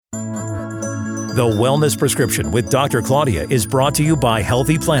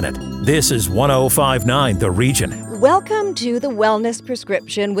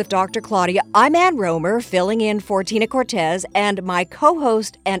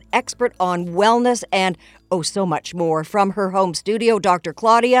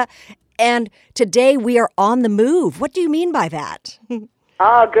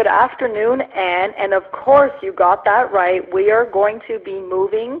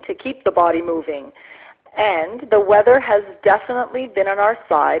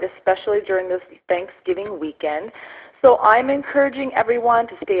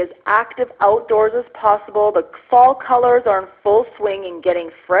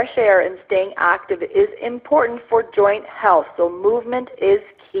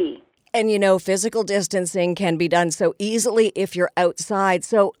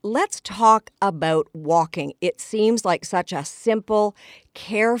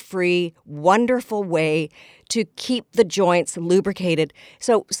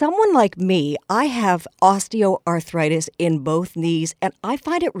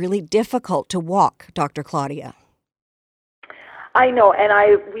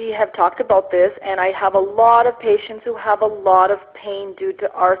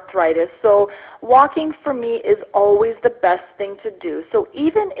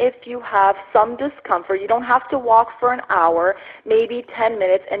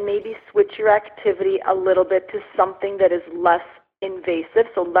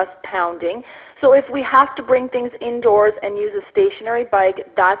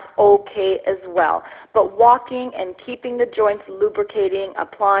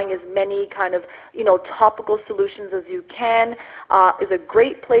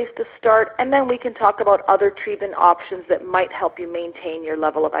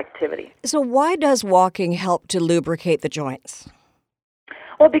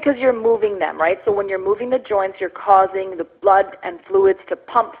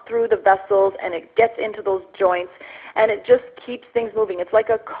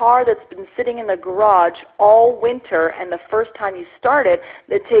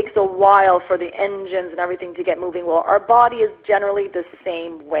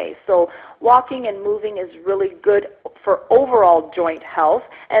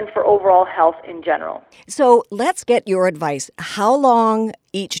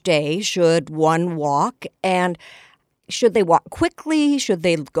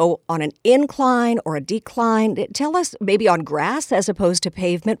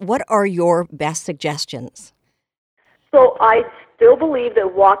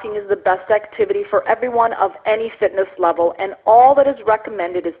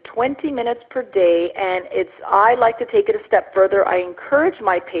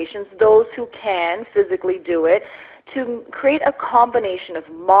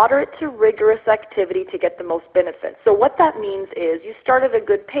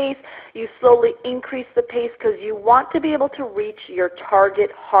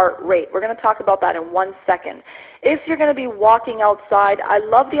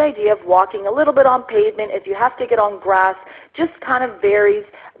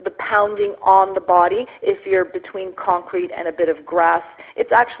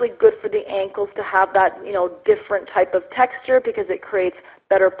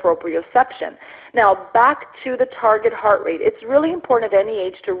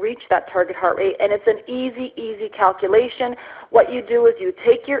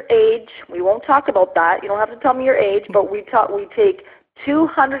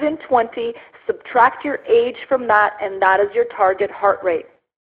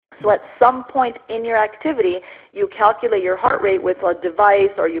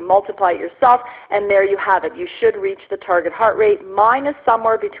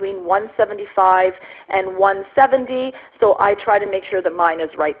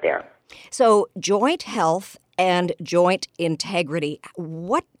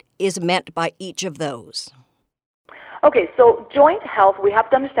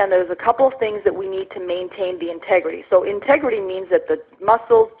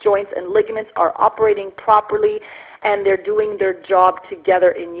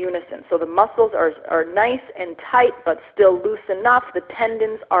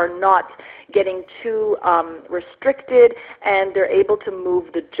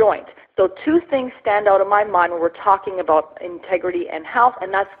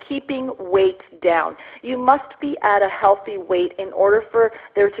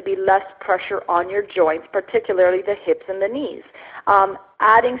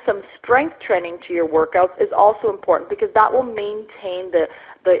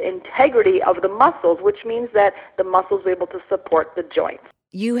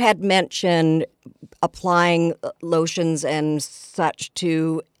You had mentioned applying lotions and such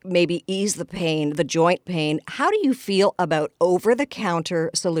to maybe ease the pain, the joint pain. How do you feel about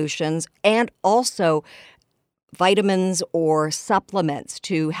over-the-counter solutions and also vitamins or supplements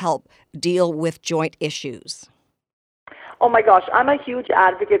to help deal with joint issues? Oh my gosh, I'm a huge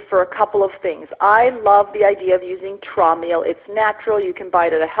advocate for a couple of things. I love the idea of using Trameal. It's natural. You can buy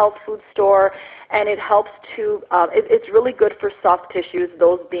it at a health food store, and it helps to, it's really good for soft tissues,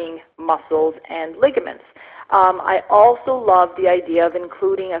 those being muscles and ligaments. I also love the idea of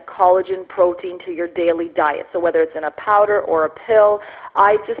including a collagen protein to your daily diet. So whether it's in a powder or a pill,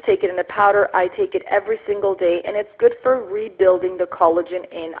 I just take it in a powder. I take it every single day, and it's good for rebuilding the collagen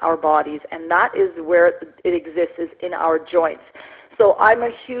in our bodies, and that is where it exists, is in our joints. So I'm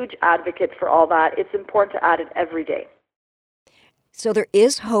a huge advocate for all that. It's important to add it every day. So there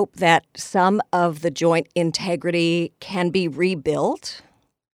is hope that some of the joint integrity can be rebuilt?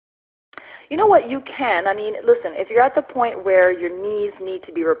 You know what, you can. I mean, listen, if you're at the point where your knees need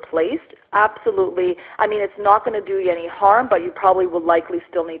to be replaced, absolutely. I mean, it's not going to do you any harm, but you probably will likely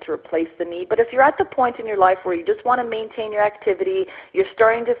still need to replace the knee. But if you're at the point in your life where you just want to maintain your activity, you're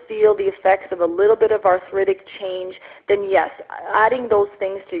starting to feel the effects of a little bit of arthritic change, then yes, adding those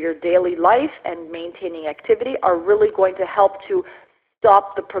things to your daily life and maintaining activity are really going to help to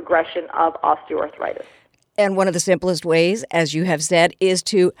stop the progression of osteoarthritis. And one of the simplest ways, as you have said, is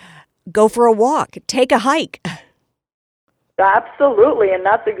to go for a walk, take a hike. Absolutely, and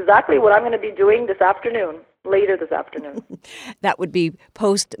that's exactly what I'm going to be doing this afternoon, later this afternoon. That would be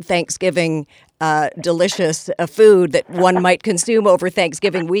post-Thanksgiving delicious food that one might consume over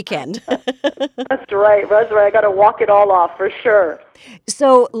Thanksgiving weekend. That's right. I got to walk it all off for sure.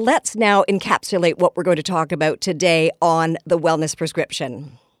 So let's now encapsulate what we're going to talk about today on the Wellness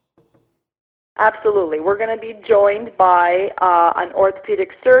Prescription. Absolutely. We're going to be joined by an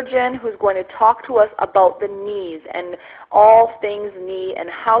orthopedic surgeon who's going to talk to us about the knees and all things knee and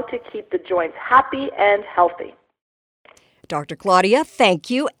how to keep the joints happy and healthy. Dr. Claudia, thank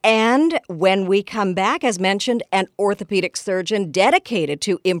you. And when we come back, as mentioned, an orthopedic surgeon dedicated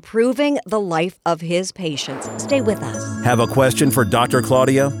to improving the life of his patients. Stay with us. Have a question for Dr.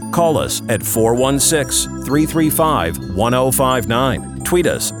 Claudia? Call us at 416-335-1059. Tweet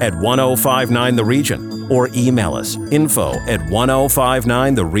us at 1059theregion or email us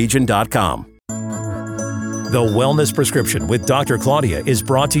info@1059theregion.com. The Wellness Prescription with Dr. Claudia is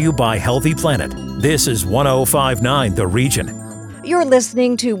brought to you by Healthy Planet. This is 1059 The Region. You're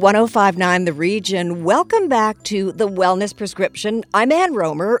listening to 1059 The Region. Welcome back to The Wellness Prescription. I'm Ann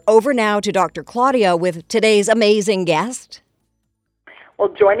Romer. Over now to Dr. Claudia with today's amazing guest.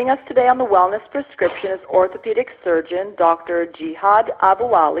 Well, joining us today on The Wellness Prescription is orthopedic surgeon Dr. Jihad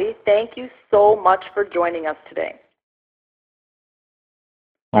Abouali. Thank you so much for joining us today.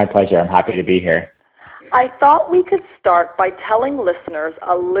 My pleasure. I'm happy to be here. I thought we could start by telling listeners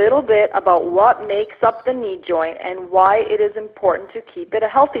a little bit about what makes up the knee joint and why it is important to keep it a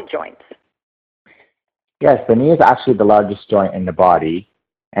healthy joint. Yes, the knee is actually the largest joint in the body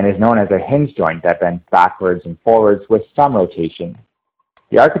and is known as a hinge joint that bends backwards and forwards with some rotation.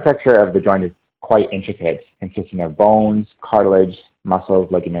 The architecture of the joint is quite intricate, consisting of bones, cartilage,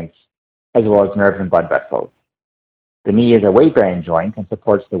 muscles, ligaments, as well as nerves and blood vessels. The knee is a weight-bearing joint and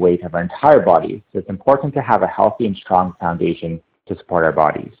supports the weight of our entire body, so it's important to have a healthy and strong foundation to support our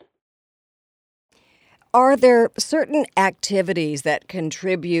bodies. Are there certain activities that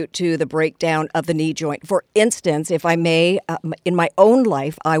contribute to the breakdown of the knee joint? For instance, if I may, in my own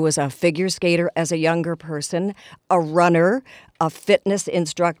life, I was a figure skater as a younger person, a runner, a fitness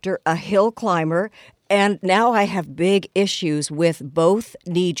instructor, a hill climber, and now I have big issues with both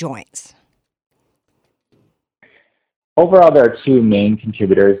knee joints. Overall, there are two main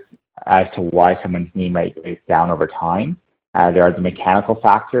contributors as to why someone's knee might break down over time. There are the mechanical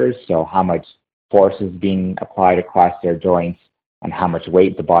factors, so how much force is being applied across their joints and how much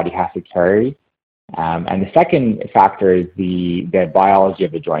weight the body has to carry. And the second factor is the biology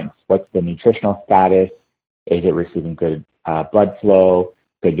of the joints. What's the nutritional status? Is it receiving good blood flow,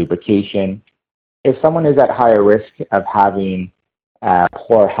 good lubrication? If someone is at higher risk of having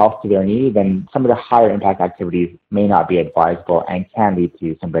poor health to their knee, then some of the higher impact activities may not be advisable and can lead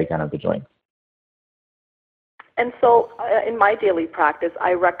to some breakdown of the joints. And so in my daily practice,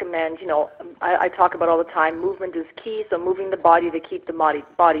 I recommend, I talk about all the time, movement is key, so moving the body to keep the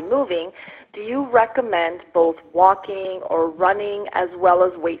body moving. Do you recommend both walking or running as well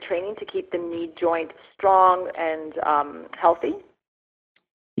as weight training to keep the knee joint strong and healthy?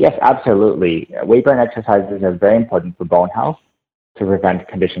 Yes, absolutely. Weight-bearing exercises are very important for bone health to prevent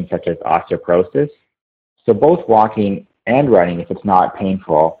conditions such as osteoporosis. So both walking and running, if it's not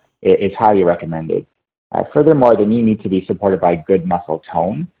painful, is highly recommended. Furthermore, the knee needs to be supported by good muscle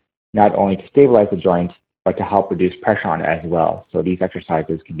tone, not only to stabilize the joint, but to help reduce pressure on it as well. So these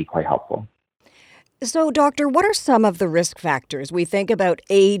exercises can be quite helpful. So, doctor, what are some of the risk factors? We think about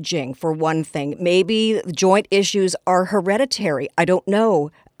aging, for one thing. Maybe joint issues are hereditary. I don't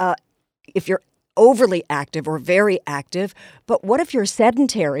know if you're overly active or very active, but what if you're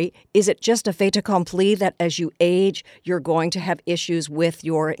sedentary? Is it just a fait accompli that as you age, you're going to have issues with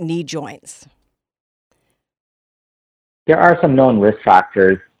your knee joints? There are some known risk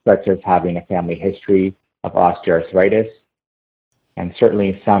factors, such as having a family history of osteoarthritis, and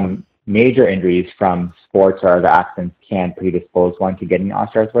certainly some major injuries from sports or other accidents can predispose one to getting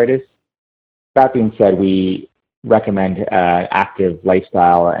osteoarthritis. That being said, we recommend an active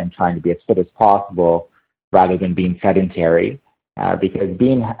lifestyle and trying to be as fit as possible rather than being sedentary, because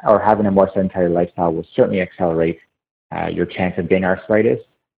being or having a more sedentary lifestyle will certainly accelerate your chance of getting arthritis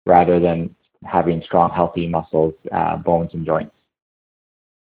rather than having strong, healthy muscles, bones, and joints.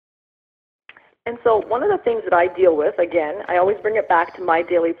 And so one of the things that I deal with, again, I always bring it back to my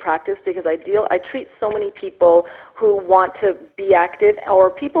daily practice because I treat so many people who want to be active or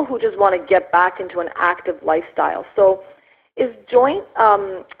people who just want to get back into an active lifestyle. So is joint,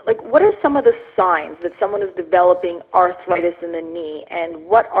 what are some of the signs that someone is developing arthritis in the knee, and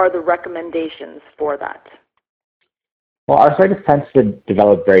what are the recommendations for that? Well, arthritis tends to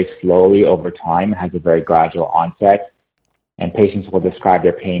develop very slowly over time. It has a very gradual onset. And patients will describe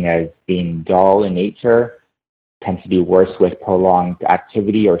their pain as being dull in nature, tends to be worse with prolonged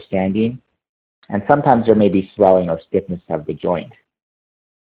activity or standing, and sometimes there may be swelling or stiffness of the joint.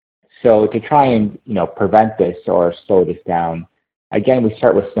 So to try and prevent this or slow this down, again, we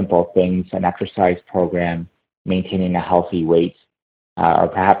start with simple things, an exercise program, maintaining a healthy weight, or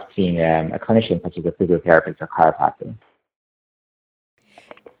perhaps seeing a clinician such as a physiotherapist or chiropractor.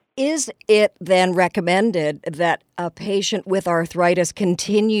 Is it then recommended that a patient with arthritis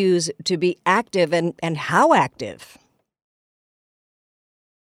continues to be active, and how active?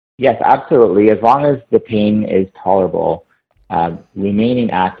 Yes, absolutely. As long as the pain is tolerable, remaining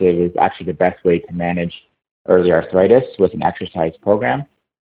active is actually the best way to manage early arthritis with an exercise program.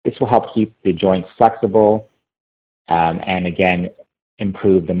 This will help keep the joints flexible and again,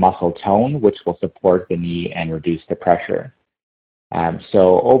 improve the muscle tone, which will support the knee and reduce the pressure.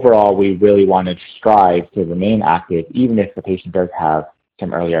 So overall, we really want to strive to remain active, even if the patient does have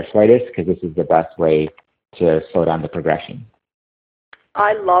some early arthritis, because this is the best way to slow down the progression.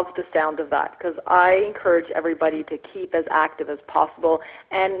 I love the sound of that because I encourage everybody to keep as active as possible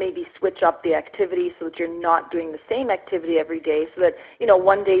and maybe switch up the activity so that you're not doing the same activity every day. So that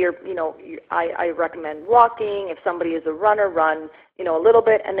one day I recommend walking. If somebody is a runner, run a little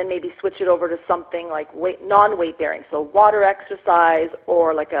bit, and then maybe switch it over to something like non-weight bearing, so water exercise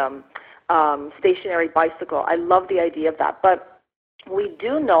or like a stationary bicycle. I love the idea of that, but we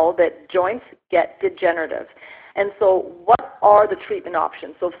do know that joints get degenerative. And so what are the treatment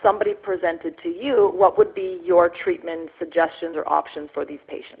options? So if somebody presented to you, what would be your treatment suggestions or options for these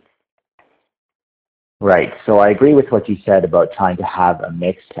patients? Right. So I agree with what you said about trying to have a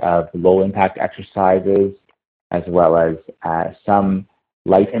mix of low-impact exercises as well as some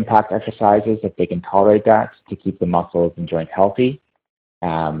light-impact exercises if they can tolerate that to keep the muscles and joints healthy.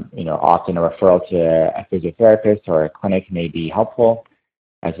 Often a referral to a physiotherapist or a clinic may be helpful,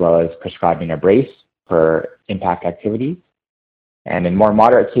 as well as prescribing a brace for impact activities. And in more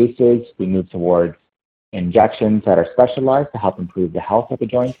moderate cases, we move towards injections that are specialized to help improve the health of the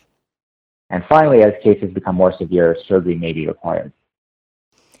joint. And finally, as cases become more severe, surgery may be required.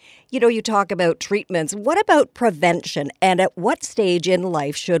 You talk about treatments. What about prevention? And at what stage in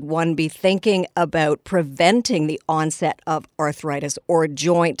life should one be thinking about preventing the onset of arthritis or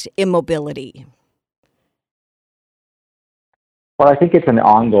joint immobility? Well, I think it's an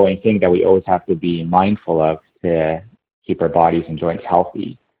ongoing thing that we always have to be mindful of to keep our bodies and joints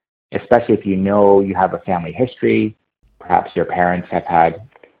healthy, especially if you have a family history. Perhaps your parents have had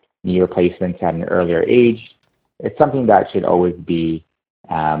knee replacements at an earlier age. It's something that should always be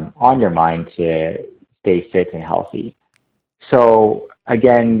on your mind to stay fit and healthy. So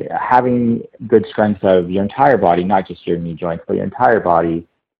again, having good strength of your entire body, not just your knee joints, but your entire body,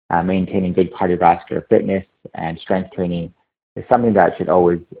 maintaining good cardiovascular fitness and strength training is something that should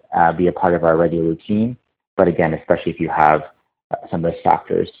always be a part of our regular routine. But again, especially if you have some risk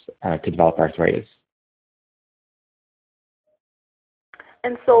factors to develop arthritis.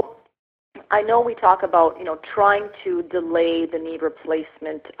 And so I know we talk about, trying to delay the knee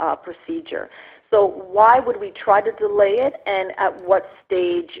replacement procedure. So why would we try to delay it, and at what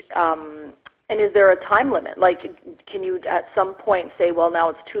stage And is there a time limit? Like, can you at some point say, well, now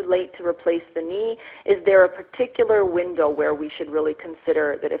it's too late to replace the knee? Is there a particular window where we should really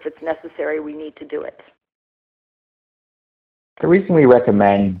consider that if it's necessary, we need to do it? The reason we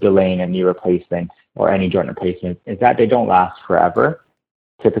recommend delaying a knee replacement or any joint replacement is that they don't last forever.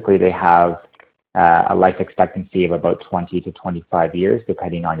 Typically, they have a life expectancy of about 20 to 25 years,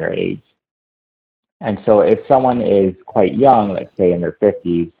 depending on your age. And so if someone is quite young, let's say in their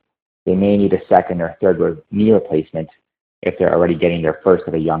 50s, they may need a second or third knee replacement if they're already getting their first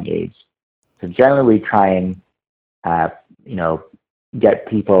at a young age. So generally, we try and get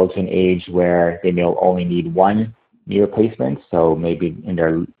people to an age where they may only need one knee replacement. So maybe in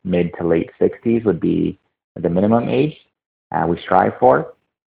their mid to late 60s would be the minimum age we strive for.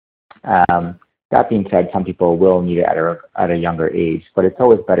 That being said, some people will need it at a younger age, but it's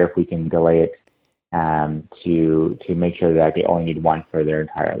always better if we can delay it to make sure that they only need one for their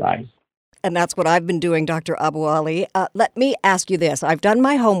entire lives. And that's what I've been doing, Dr. Abouali. Let me ask you this. I've done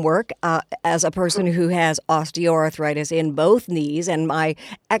my homework as a person who has osteoarthritis in both knees, and my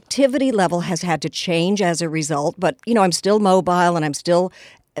activity level has had to change as a result. But, I'm still mobile and I'm still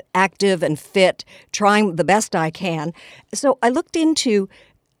active and fit, trying the best I can. So I looked into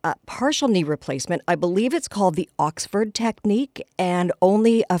partial knee replacement. I believe it's called the Oxford technique, and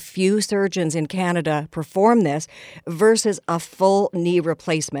only a few surgeons in Canada perform this versus a full knee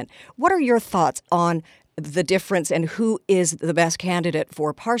replacement. What are your thoughts on the difference and who is the best candidate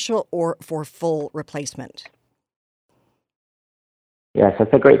for partial or for full replacement? Yes,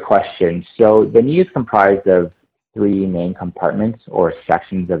 that's a great question. So the knee is comprised of three main compartments or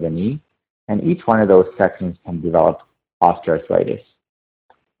sections of the knee, and each one of those sections can develop osteoarthritis.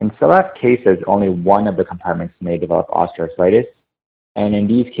 In select cases, only one of the compartments may develop osteoarthritis, and in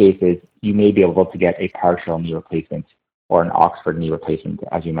these cases, you may be able to get a partial knee replacement or an Oxford knee replacement,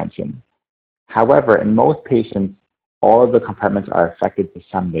 as you mentioned. However, in most patients, all of the compartments are affected to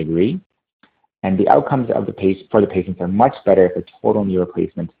some degree, and the outcomes of for the patients are much better if a total knee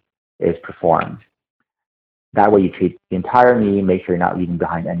replacement is performed. That way, you treat the entire knee, make sure you're not leaving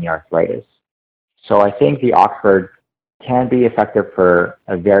behind any arthritis. So I think the Oxford can be effective for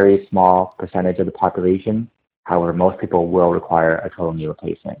a very small percentage of the population. However, most people will require a total knee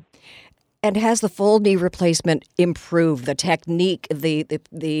replacement. And has the full knee replacement improved the technique,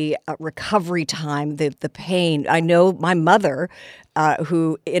 the recovery time, the pain? I know my mother,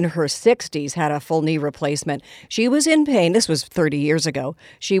 who in her 60s had a full knee replacement. She was in pain. This was 30 years ago.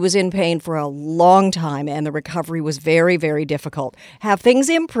 She was in pain for a long time, and the recovery was very, very difficult. Have things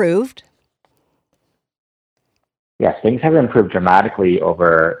improved? Yes, things have improved dramatically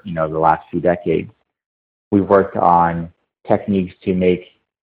over the last few decades. We've worked on techniques to make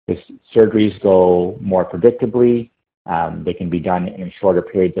the surgeries go more predictably. They can be done in shorter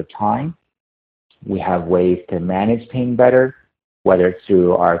periods of time. We have ways to manage pain better, whether it's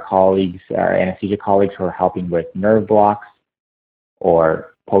through our colleagues, our anesthesia colleagues who are helping with nerve blocks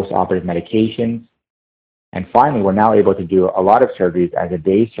or post-operative medications. And finally, we're now able to do a lot of surgeries as a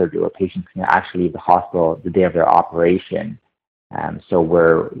day surgery where patients can actually leave the hospital the day of their operation. So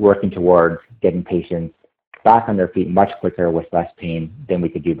we're working towards getting patients back on their feet much quicker with less pain than we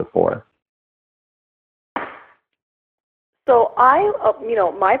could do before. So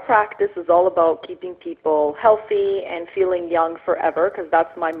my practice is all about keeping people healthy and feeling young forever, because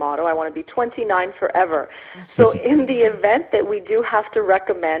that's my motto. I want to be 29 forever. So in the event that we do have to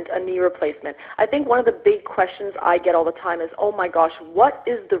recommend a knee replacement, I think one of the big questions I get all the time is, oh my gosh, what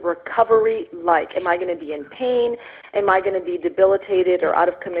is the recovery like? Am I going to be in pain? Am I going to be debilitated or out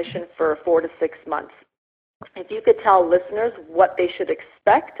of commission for 4 to 6 months? If you could tell listeners what they should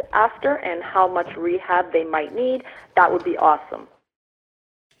expect after and how much rehab they might need, that would be awesome.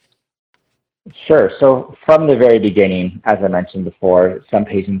 Sure. So from the very beginning, as I mentioned before, some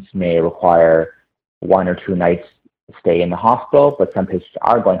patients may require 1 or 2 nights stay in the hospital, but some patients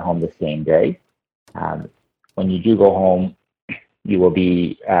are going home the same day. When you do go home, you will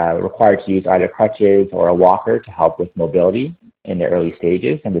be required to use either crutches or a walker to help with mobility in the early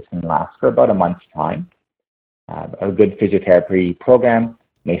stages, and this can last for about a month's time. A good physiotherapy program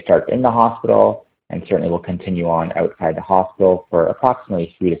may start in the hospital and certainly will continue on outside the hospital for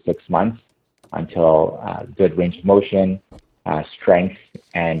approximately 3 to 6 months until good range of motion, strength,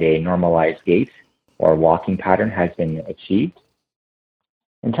 and a normalized gait or walking pattern has been achieved.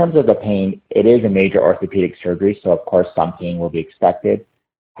 In terms of the pain, it is a major orthopedic surgery, so of course some pain will be expected.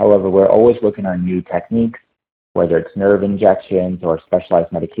 However, we're always working on new techniques, whether it's nerve injections or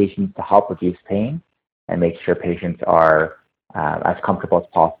specialized medications to help reduce pain and make sure patients are as comfortable as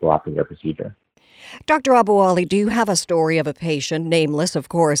possible after their procedure. Dr. Abouali, do you have a story of a patient, nameless of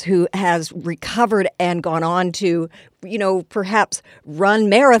course, who has recovered and gone on to, perhaps run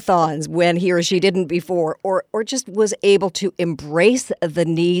marathons when he or she didn't before, or just was able to embrace the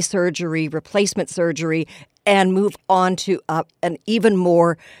knee surgery, replacement surgery, and move on to an even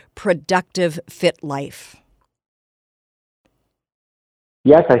more productive, fit life?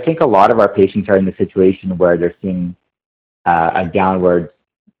 Yes, I think a lot of our patients are in the situation where they're seeing a downward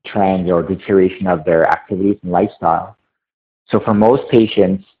trend or deterioration of their activities and lifestyle. So for most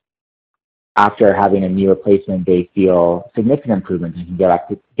patients, after having a knee replacement, they feel significant improvements and can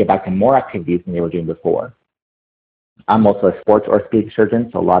get back to more activities than they were doing before. I'm also a sports orthopedic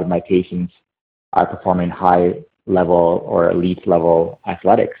surgeon, so a lot of my patients are performing high-level or elite-level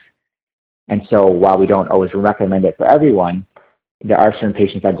athletics. And so while we don't always recommend it for everyone, there are certain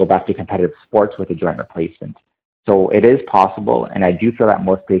patients that go back to competitive sports with a joint replacement. So it is possible, and I do feel that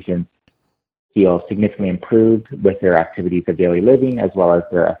most patients feel significantly improved with their activities of daily living as well as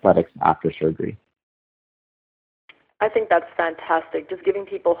their athletics after surgery. I think that's fantastic, just giving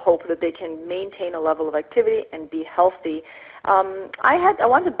people hope that they can maintain a level of activity and be healthy. I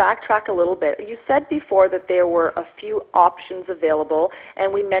wanted to backtrack a little bit. You said before that there were a few options available,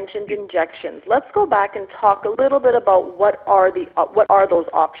 and we mentioned injections. Let's go back and talk a little bit about what are those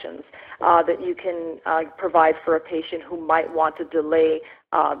options that you can provide for a patient who might want to delay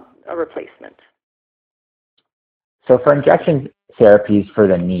a replacement. So for injection therapies for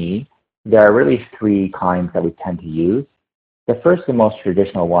the knee, there are really three kinds that we tend to use. The first and most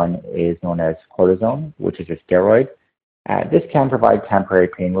traditional one is known as cortisone, which is a steroid. This can provide temporary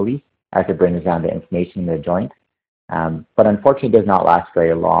pain relief as it brings down the inflammation in the joint, but unfortunately does not last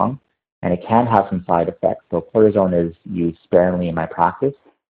very long, and it can have some side effects. So cortisone is used sparingly in my practice.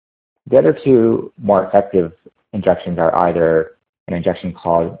 The other two more effective injections are either an injection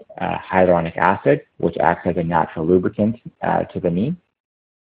called hyaluronic acid, which acts as a natural lubricant to the knee,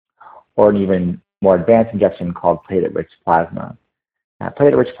 or an even more advanced injection called platelet-rich plasma.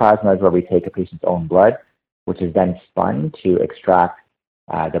 Platelet-rich plasma is where we take a patient's own blood, which is then spun to extract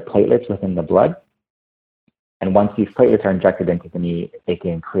the platelets within the blood. And once these platelets are injected into the knee, they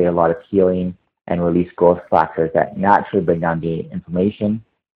can create a lot of healing and release growth factors that naturally bring down the inflammation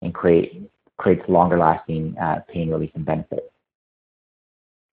and creates longer-lasting pain relief and benefit.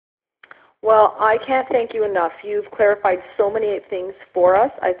 Well, I can't thank you enough. You've clarified so many things for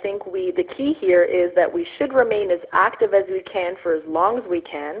us. I think the key here is that we should remain as active as we can for as long as we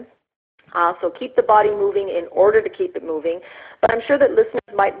can. So keep the body moving in order to keep it moving. But I'm sure that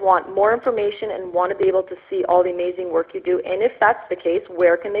listeners might want more information and want to be able to see all the amazing work you do. And if that's the case,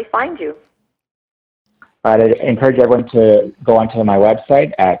 where can they find you? I'd encourage everyone to go onto my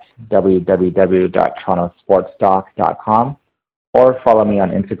website at www.torontosportsdoc.com or follow me on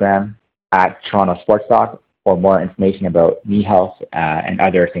Instagram at Toronto Sports Doc for more information about knee health and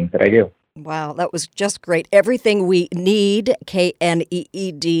other things that I do. Wow, that was just great. Everything we need,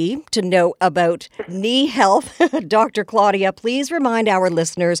 KNEED, to know about knee health. Dr. Claudia, please remind our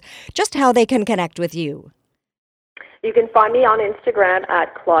listeners just how they can connect with you. You can find me on Instagram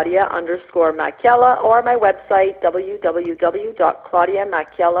at Claudia_Macchiella or my website,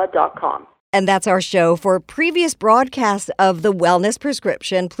 www.claudiamacchiella.com. And that's our show. For previous broadcasts of The Wellness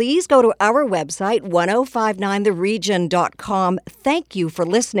Prescription, please go to our website, 1059theregion.com. Thank you for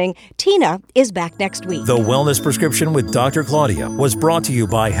listening. Tina is back next week. The Wellness Prescription with Dr. Claudia was brought to you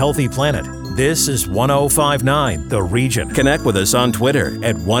by Healthy Planet. This is 1059 The Region. Connect with us on Twitter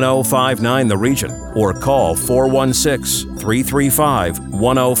at 1059 The Region or call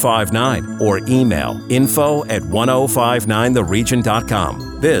 416-335-1059 or email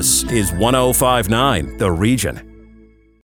info@1059theregion.com. This is 1059 The Region.